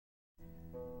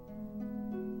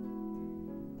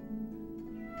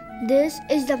This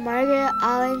is the Margaret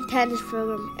Allen Tennis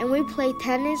Program, and we play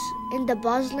tennis in the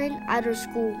Boslin Outer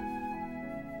School.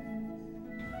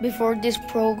 Before this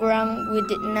program, we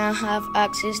did not have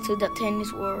access to the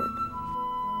tennis world.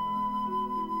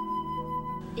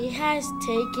 It has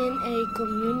taken a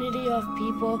community of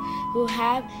people who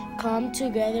have come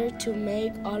together to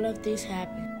make all of this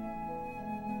happen.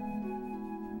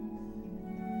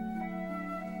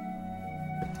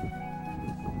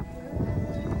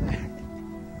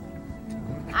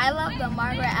 I love the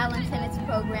Margaret Allen Tennis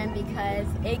Program because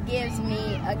it gives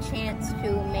me a chance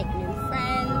to make new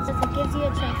friends. It gives you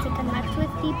a chance to connect with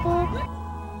people.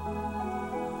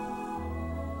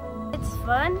 It's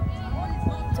fun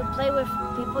to play with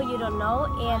people you don't know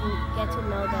and get to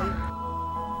know them.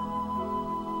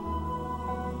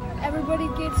 Everybody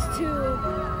gets to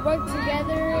work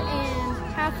together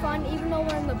and have fun even though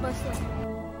we're in the bus lane.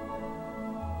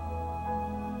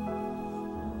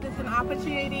 It's an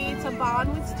opportunity to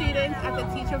bond with students as a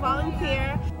teacher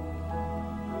volunteer.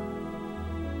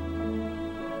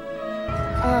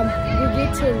 We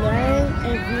get to learn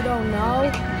if we don't know,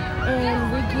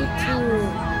 and we get to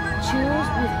choose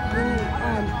with who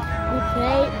we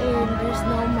play, and there's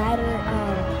no matter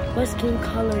what skin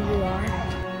color you are.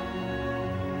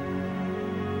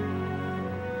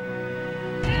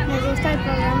 Me gusta el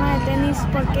programa de tenis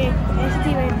porque es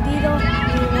divertido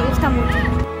y me gusta mucho.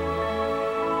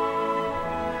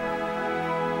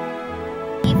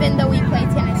 Even though we play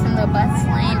tennis in the bus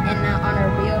lane and not on a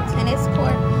real tennis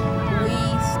court, we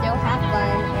still have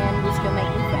fun and we still make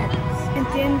new friends.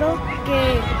 Entiendo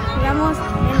que jugamos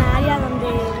en la área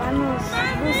donde van los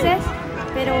buses,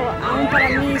 pero aún para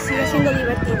mí sigue siendo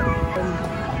divertido.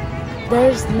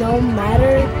 There's no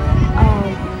matter,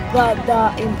 but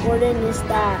the important is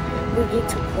that we get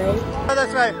to play. Oh,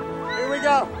 that's right. Here we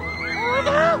go.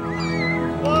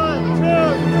 1, 2,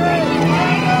 3.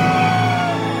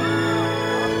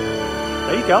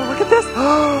 There you go. Look at this.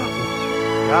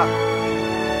 Yeah.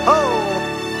 Oh.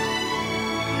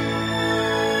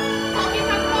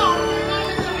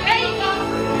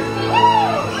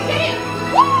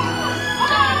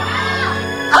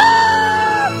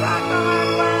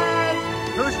 Jacqueline wins!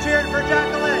 Who's cheering for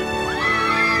Jacqueline?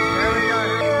 There we go.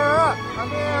 Mirror up.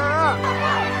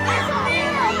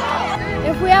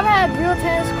 If we ever had real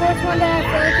tennis courts one day, I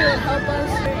feel like it would help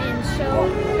us and show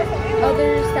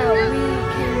others that we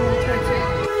can turn to.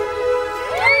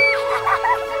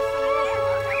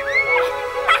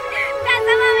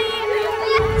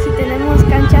 Si tenemos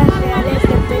canchas reales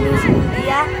de tenis un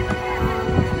día,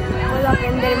 puedo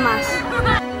aprender más.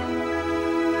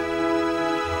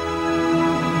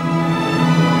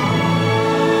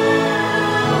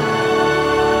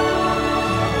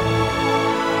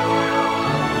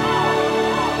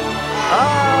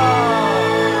 Ah!